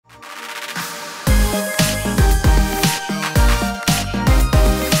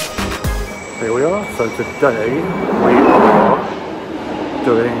Here we are. So today we are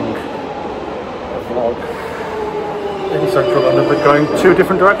doing a vlog in central London, but going two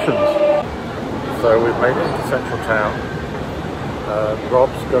different directions. So we've made it into central town.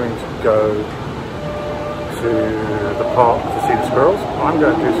 Rob's going to go to the park to see the squirrels. I'm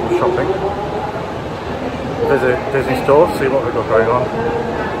going to do some shopping, visit Disney store, see what we've got going on,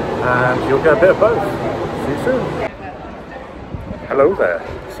 and you'll get a bit of both. See you soon. Hello there.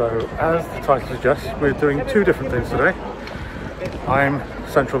 So as the title suggests, we're doing two different things today. I'm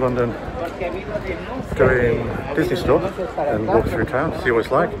central London doing Disney store and walk through town, see what it's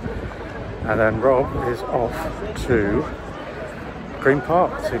like, and then Rob is off to Green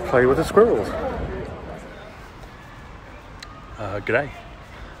Park to play with the squirrels. G'day.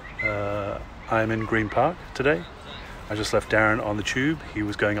 I'm in Green Park today. I just left Darren on the tube. He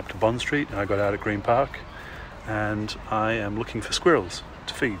was going up to Bond Street and I got out at Green Park, and I am looking for squirrels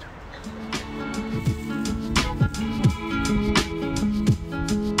to feed.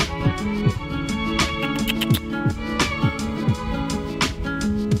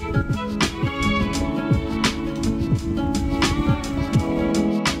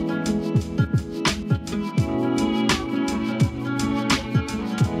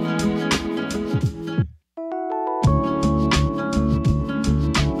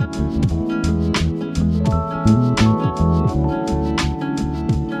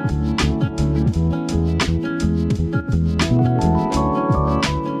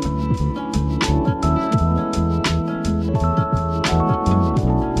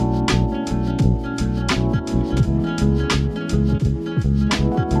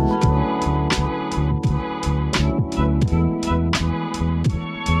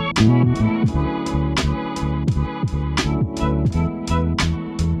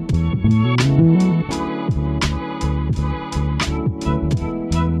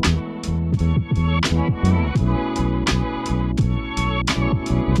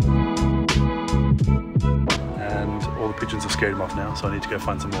 Pigeons have scared him off now, so I need to go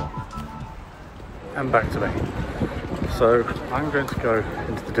find some more. And back today. So I'm going to go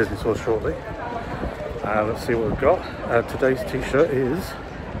into the Disney store shortly. Let's see what we've got. Today's t-shirt is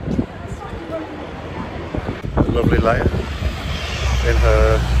a lovely Leia in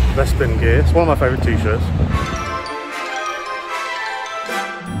her Vespin gear. It's one of my favourite t-shirts.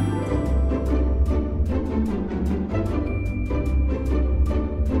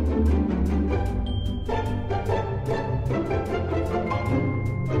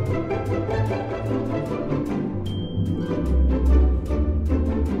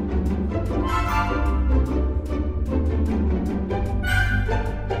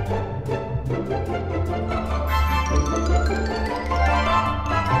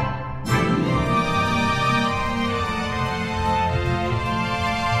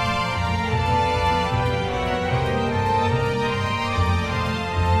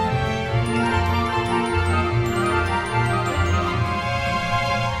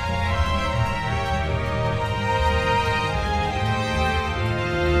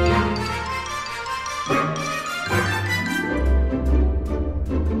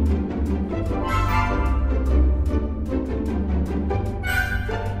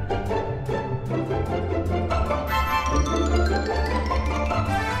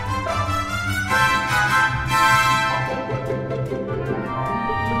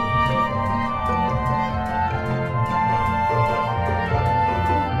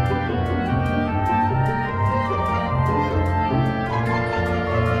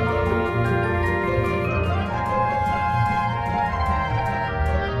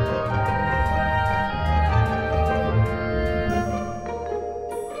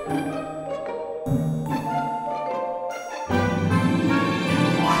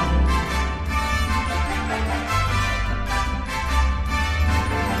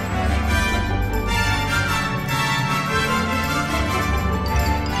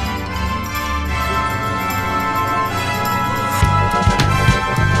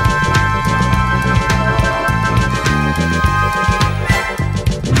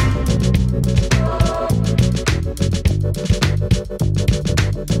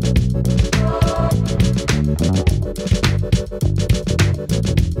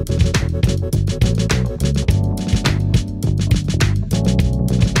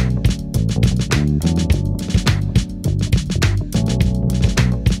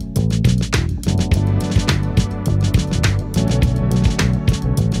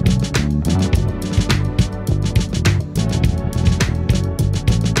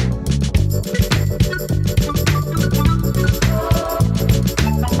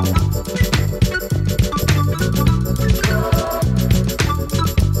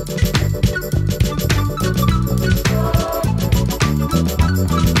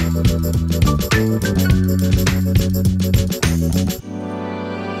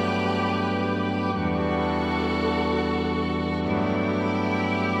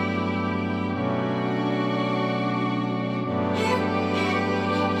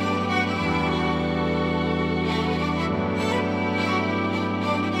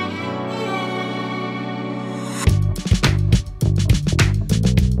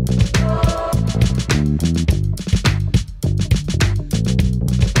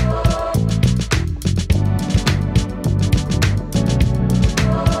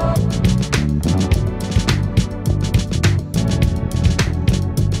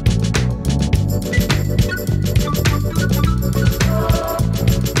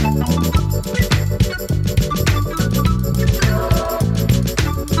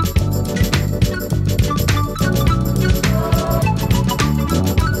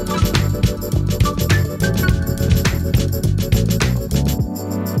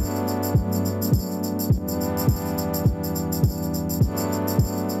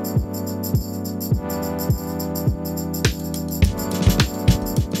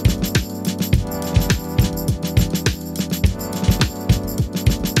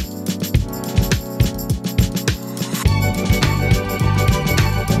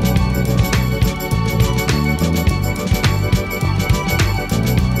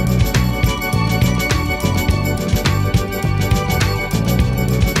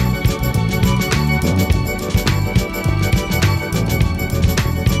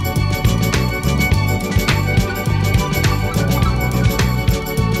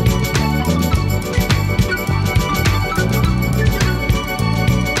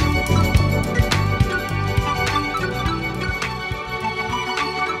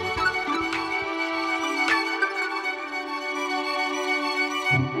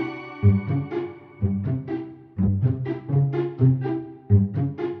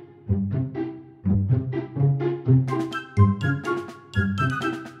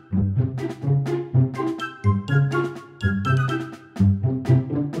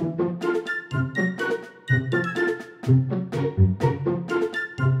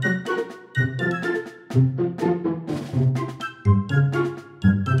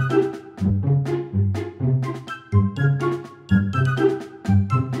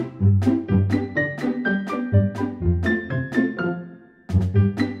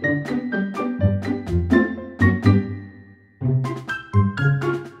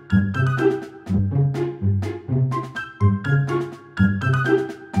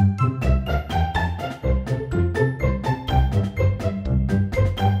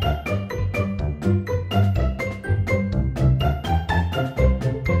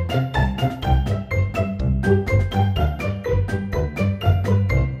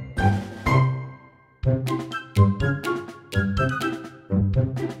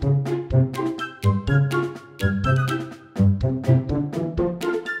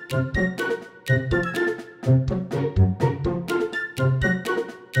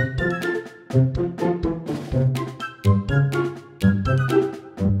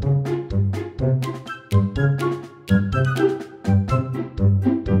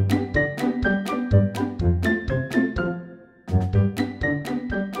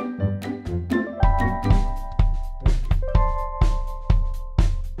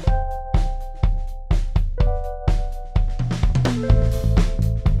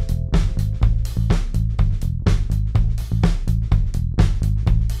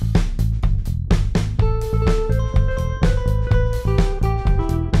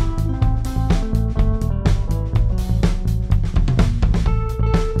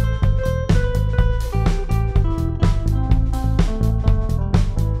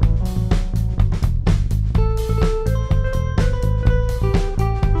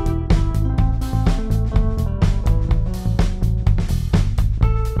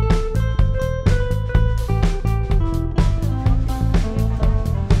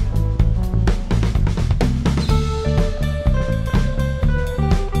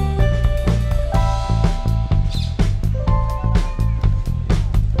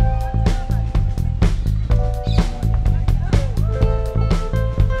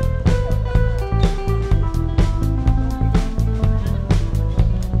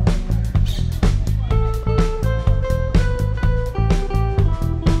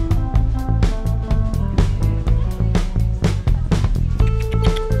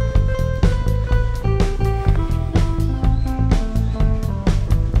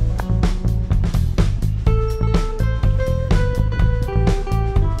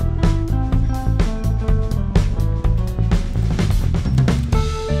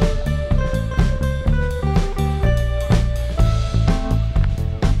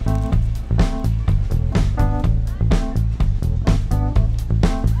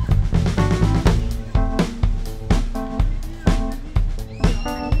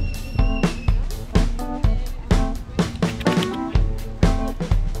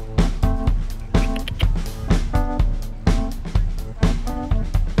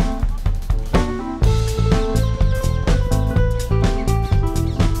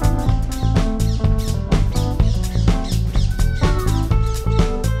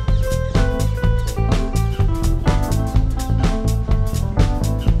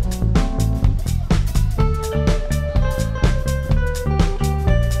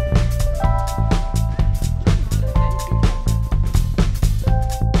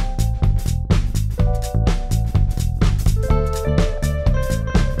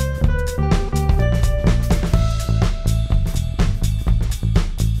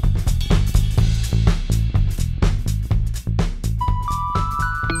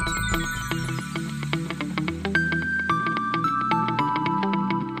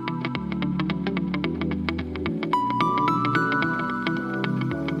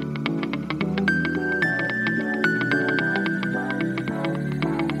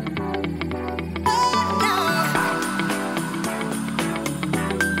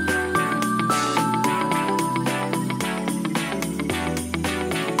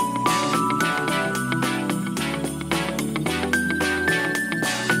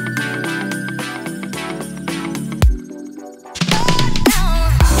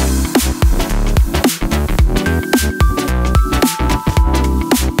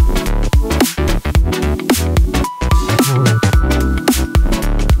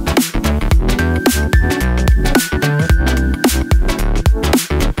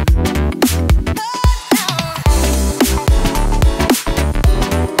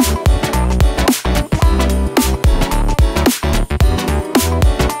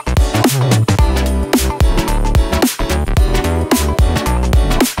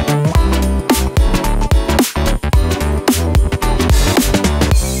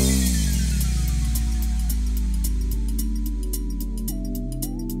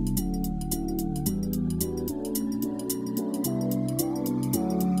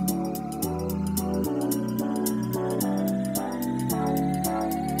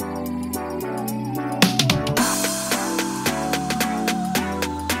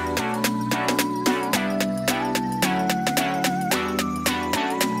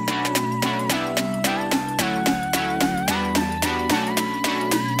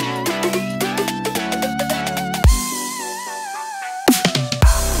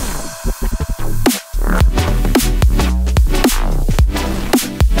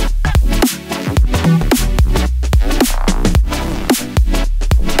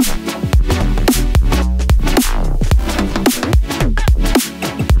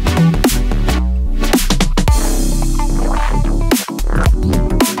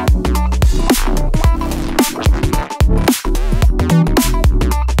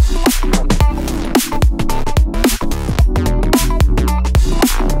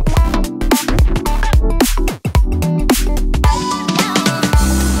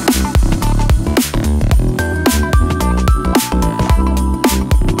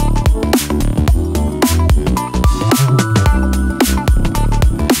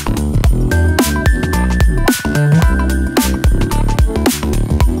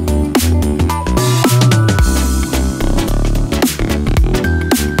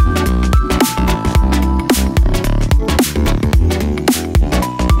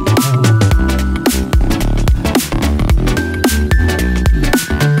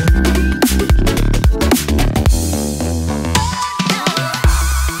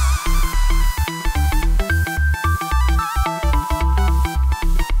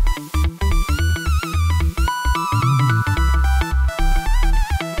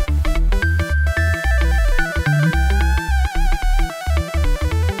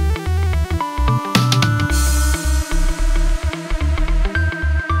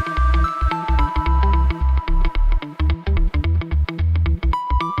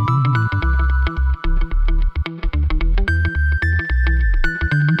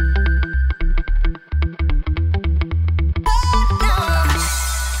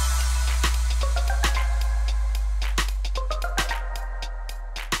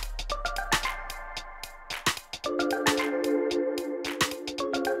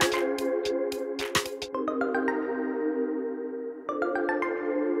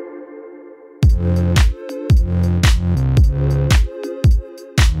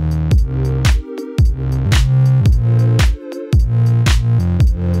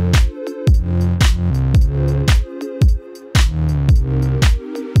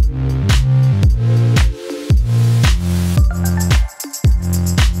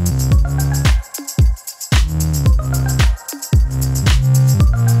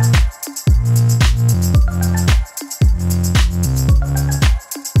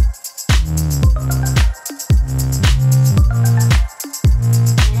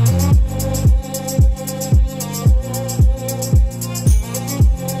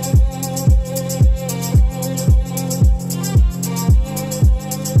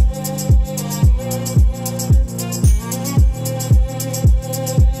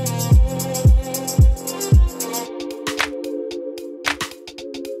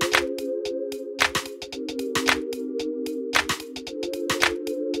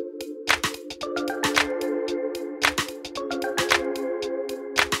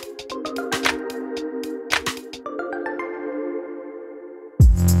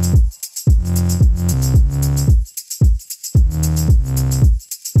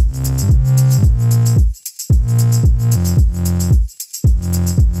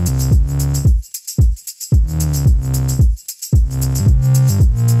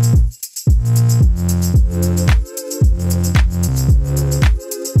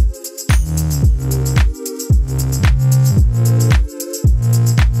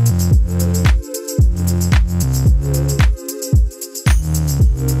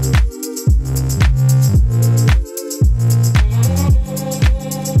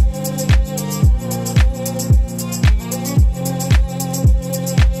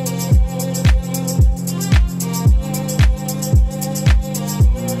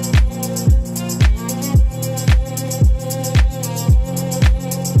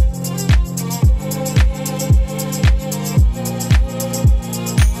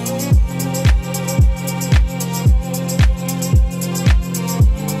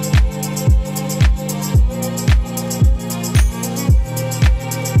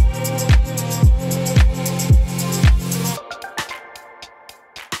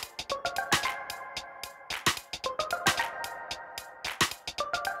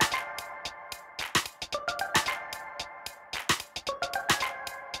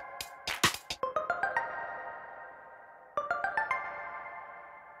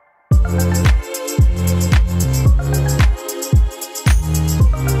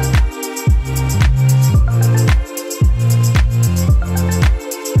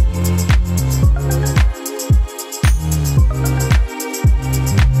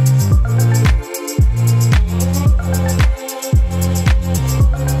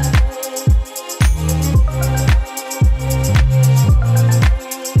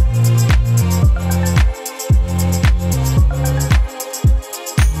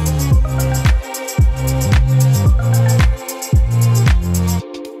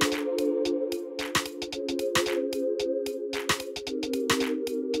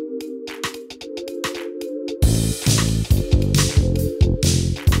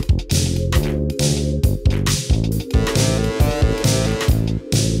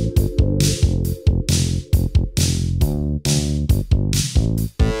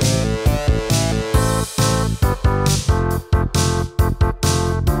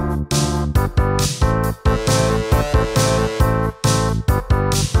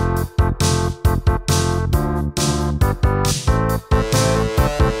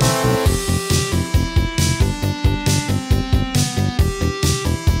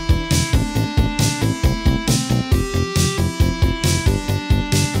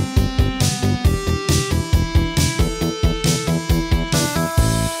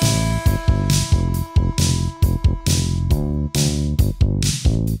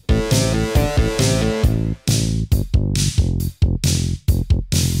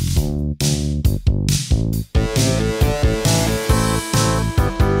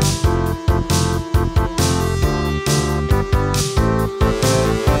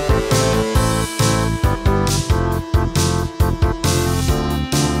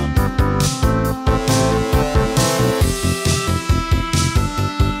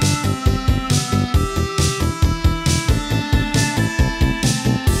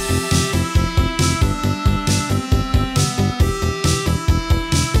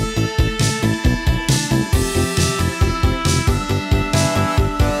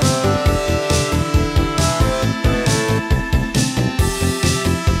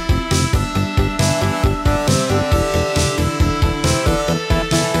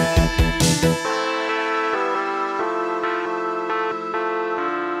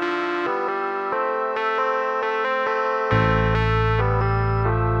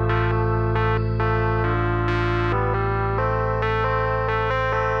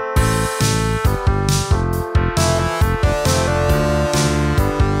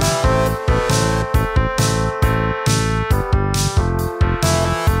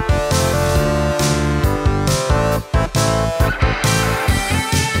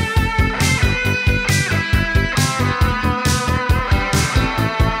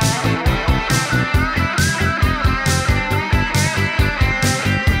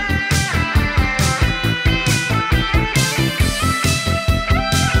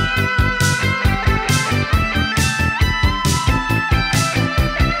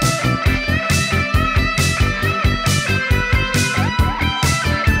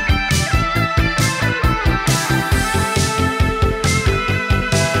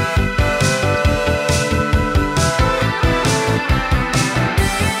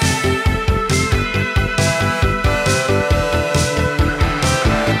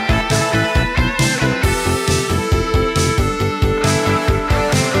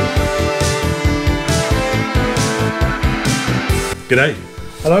 G'day.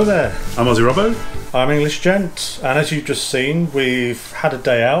 Hello there. I'm Aussie Robbo. I'm English Gent, and as you've just seen, we've had a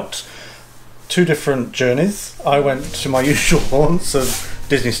day out. Two different journeys. I went to my usual haunts of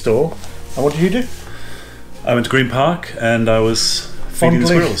Disney Store. And what did you do? I went to Green Park and I was feeding the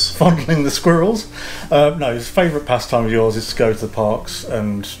squirrels. Fondling the squirrels. No, his favourite pastime of yours is to go to the parks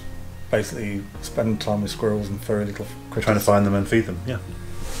and basically spend time with squirrels and furry little critters. Trying to find them and feed them, yeah.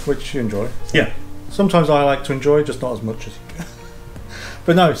 Which you enjoy. Yeah. Sometimes I like to enjoy, just not as much as you.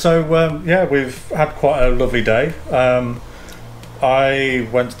 But no, so yeah, we've had quite a lovely day. I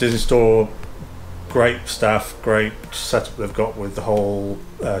went to Disney Store. Great staff, great setup they've got with the whole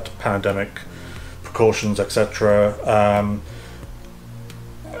pandemic precautions, etc.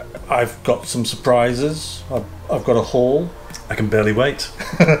 I've got some surprises. I've got a haul. I can barely wait.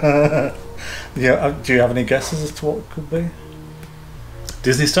 Yeah, do you have any guesses as to what it could be?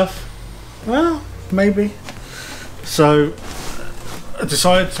 Disney stuff? Well, maybe. So I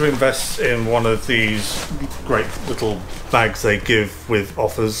decided to invest in one of these great little bags they give with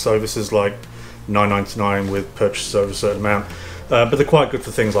offers. So this is like $9.99 with purchases over a certain amount, but they're quite good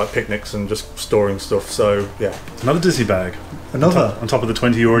for things like picnics and just storing stuff. So yeah, another Disney bag. Another on top of the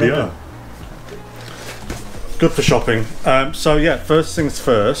 20 you already own. Good for shopping. So yeah, first things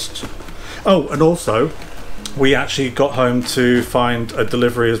first. Oh, and also we actually got home to find a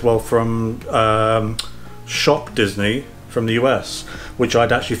delivery as well from Shop Disney from the US, which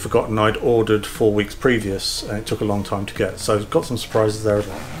I'd actually forgotten I'd ordered 4 weeks previous, and it took a long time to get. So got some surprises there as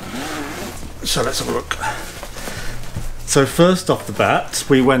well. So let's have a look. So first off the bat,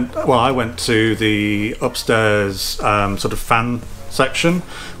 I went to the upstairs sort of fan section,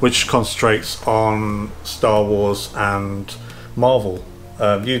 which concentrates on Star Wars and Marvel.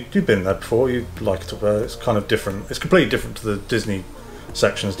 You've been there before, you like it up there. It's kind of different. It's completely different to the Disney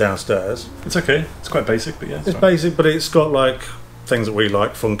sections downstairs. It's okay. It's quite basic, but yeah. It's basic, but it's got like things that we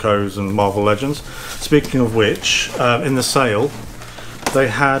like, Funkos and Marvel Legends. Speaking of which, in the sale, they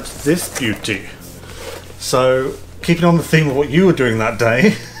had this beauty. So, keeping on the theme of what you were doing that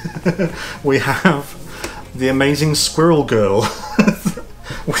day, we have the amazing Squirrel Girl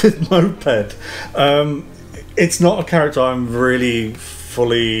with moped. It's not a character I'm really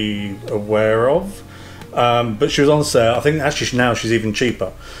fully aware of, but she was on sale. I think actually now she's even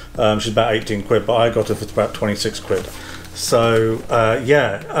cheaper. She's about 18 quid, but I got her for about 26 quid. So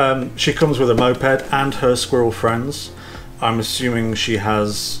yeah, she comes with a moped and her squirrel friends. I'm assuming she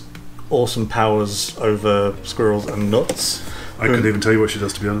has awesome powers over squirrels and nuts. I couldn't even tell you what she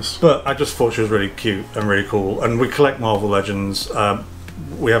does, to be honest. But I just thought she was really cute and really cool. And we collect Marvel Legends.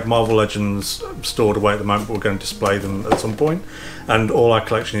 We have Marvel Legends stored away at the moment, but we're going to display them at some point. And all our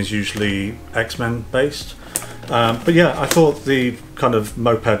collection is usually X-Men based. But yeah, I thought the kind of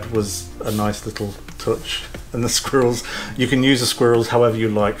moped was a nice little touch. And the squirrels, you can use the squirrels however you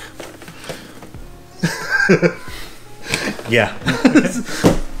like. Yeah.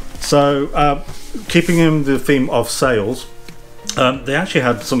 So, keeping in the theme of sales, they actually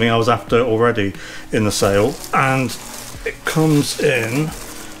had something I was after already in the sale, and it comes in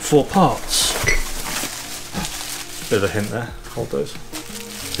 4 parts. Bit of a hint there. Hold those.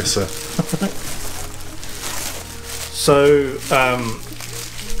 Yes, sir. So,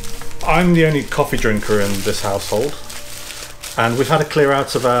 I'm the only coffee drinker in this household, and we've had to clear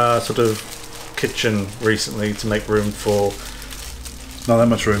out of our sort of kitchen recently to make room for. Not that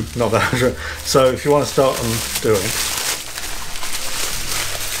much room. Not that much room. So, if you want to start undoing,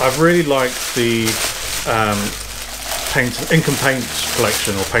 I've really liked the ink and paint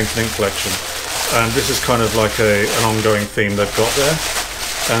collection, or paint and ink collection, and this is kind of like an ongoing theme they've got there.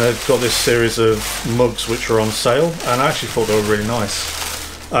 And they've got this series of mugs which are on sale, and I actually thought they were really nice.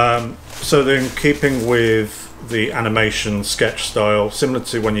 So they're in keeping with the animation sketch style, similar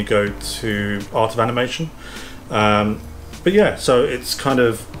to when you go to Art of Animation. But yeah, so it's kind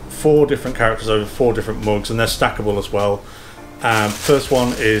of 4 different characters over 4 different mugs, and they're stackable as well. First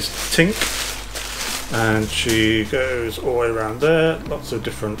one is Tink, and she goes all the way around there, lots of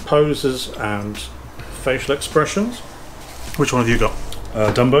different poses and facial expressions. Which one have you got?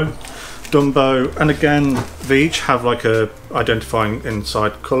 Dumbo, and again they each have like a identifying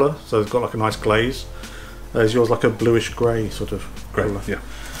inside colour, so they've got like a nice glaze. Is yours like a bluish grey sort of colour? Yeah.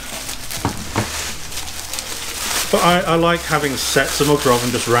 But I like having sets of mugs rather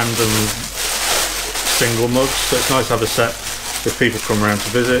than just random single mugs, so it's nice to have a set if people come around to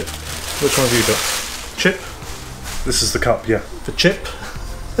visit. Which one have you got? Chip? This is the cup, yeah. For Chip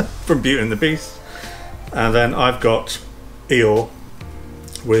from Beauty and the Beast. And then I've got Eeyore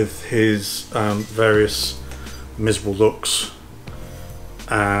with his various miserable looks,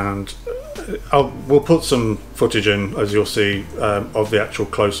 and we'll put some footage in, as you'll see, of the actual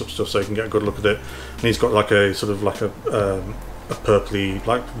close-up stuff, so you can get a good look at it. And he's got like a sort of like a purpley,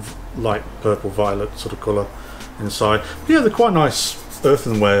 like light purple violet sort of colour inside. But yeah, they're quite nice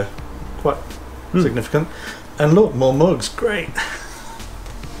earthenware, quite significant. And look, more mugs, great.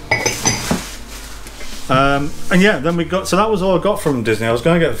 And yeah, then we got, so that was all I got from Disney. I was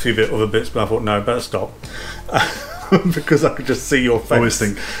going to get a few other bits, but I thought no, better stop. Because I could just see your face.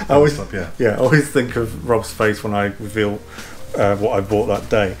 I always think of Rob's face when I reveal what I bought that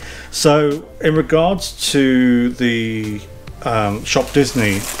day. So in regards to the Shop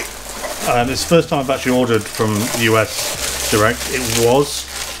Disney, it's the first time I've actually ordered from US direct. It was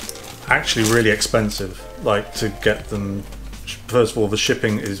actually really expensive, like to get them. First of all, the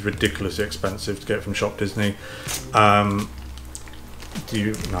shipping is ridiculously expensive to get from Shop Disney. No, I'm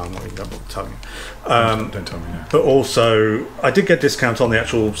not even going to tell you. Don't tell me now. But also, I did get discount on the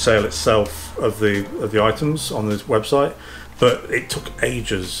actual sale itself of the items on this website, but it took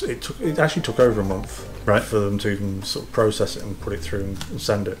ages. It actually took over a month, right, for them to even sort of process it and put it through and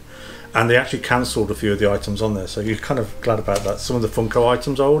send it. And they actually cancelled a few of the items on there, so you're kind of glad about that. Some of the Funko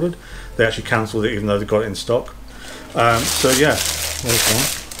items I ordered, they actually cancelled it even though they got it in stock. So yeah, there's one.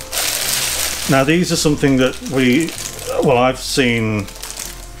 Now these are something that I've seen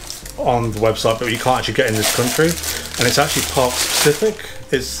on the website, but you can't actually get in this country, and it's actually park specific.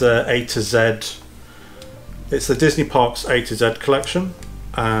 It's the A to Z. It's the Disney Parks A to Z collection,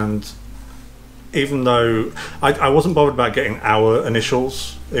 and even though I wasn't bothered about getting our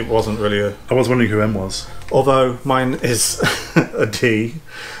initials, it wasn't really a... I was wondering who M was. Although mine is a D.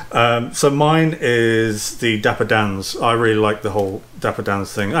 So mine is the Dapper Dans. I really like the whole Dapper Dans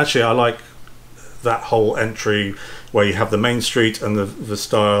thing. Actually, I like that whole entry where you have the main street and the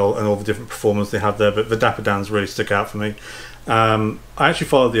style and all the different performers they have there, but the Dapper Dans really stick out for me. I actually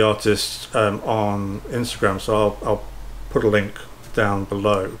followed the artist on Instagram, so I'll put a link down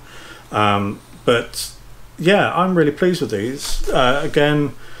below. But yeah, I'm really pleased with these.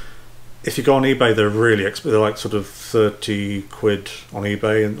 Again, if you go on eBay, they're really they're like sort of 30 quid on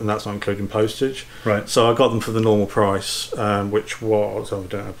eBay, and that's not including postage. Right. So I got them for the normal price, which was, I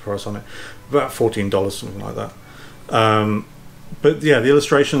don't have a price on it, about $14, something like that. But yeah, the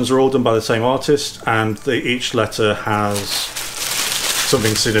illustrations are all done by the same artist, and each letter has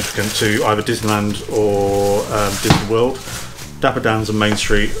something significant to either Disneyland or Disney World. Dapper Dans and Main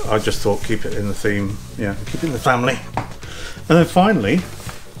Street, I just thought keep it in the theme, yeah, keep it in the family. And then finally,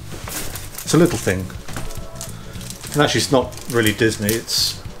 it's a little thing. And actually it's not really Disney,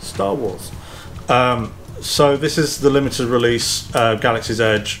 it's Star Wars. So this is the limited release Galaxy's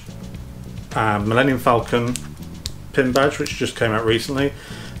Edge Millennium Falcon pin badge, which just came out recently.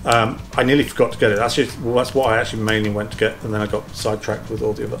 I nearly forgot to get it. That's what I actually mainly went to get, and then I got sidetracked with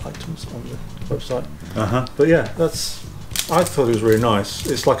all the other items on the website. But yeah, I thought it was really nice.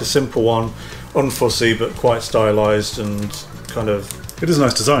 It's like a simple one, unfussy but quite stylized and kind of... It is a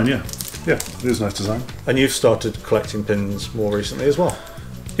nice design, yeah. Yeah, it is a nice design. And you've started collecting pins more recently as well.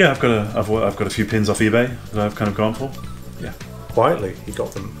 Yeah, I've got a few pins off eBay that I've kind of gone for. Yeah. Quietly, you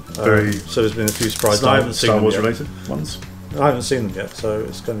got them. Very. So there's been a few surprises. I haven't seen Star them Wars yet. related ones. I haven't seen them yet, so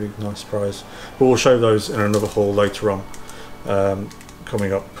it's going to be a nice surprise. But we'll show those in another haul later on,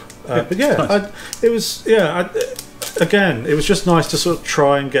 coming up. But yeah, nice. Again, it was just nice to sort of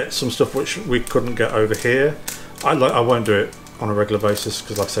try and get some stuff which we couldn't get over here. I won't do it on a regular basis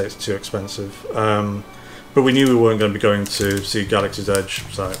because, like I say, it's too expensive. But we knew we weren't going to be going to see Galaxy's Edge,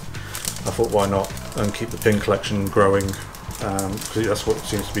 so I thought why not and keep the pin collection growing, because that's what it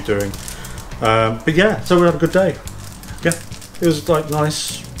seems to be doing. But yeah, so we had a good day. Yeah, it was like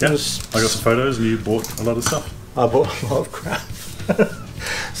nice. Yeah, I got some photos and you bought a lot of stuff. I bought a lot of crap.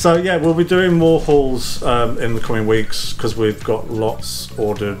 So yeah, we'll be doing more hauls in the coming weeks because we've got lots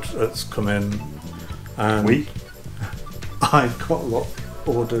ordered that's come in. And I've got a lot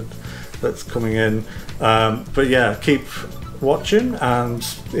ordered that's coming in. But yeah, keep watching, and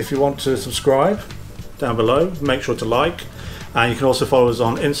if you want to subscribe down below, make sure to like. And you can also follow us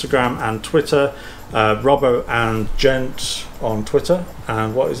on Instagram and Twitter, Robbo and Gent on Twitter.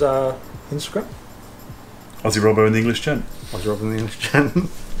 And what is our Instagram? Aussie Robbo and the English Gent. Aussie Robbo and the English Gent.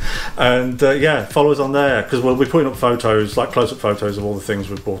 And yeah, follow us on there because we'll be putting up photos, like close-up photos of all the things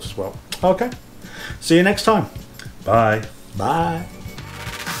we've bought as well. Okay, see you next time. Bye. Bye.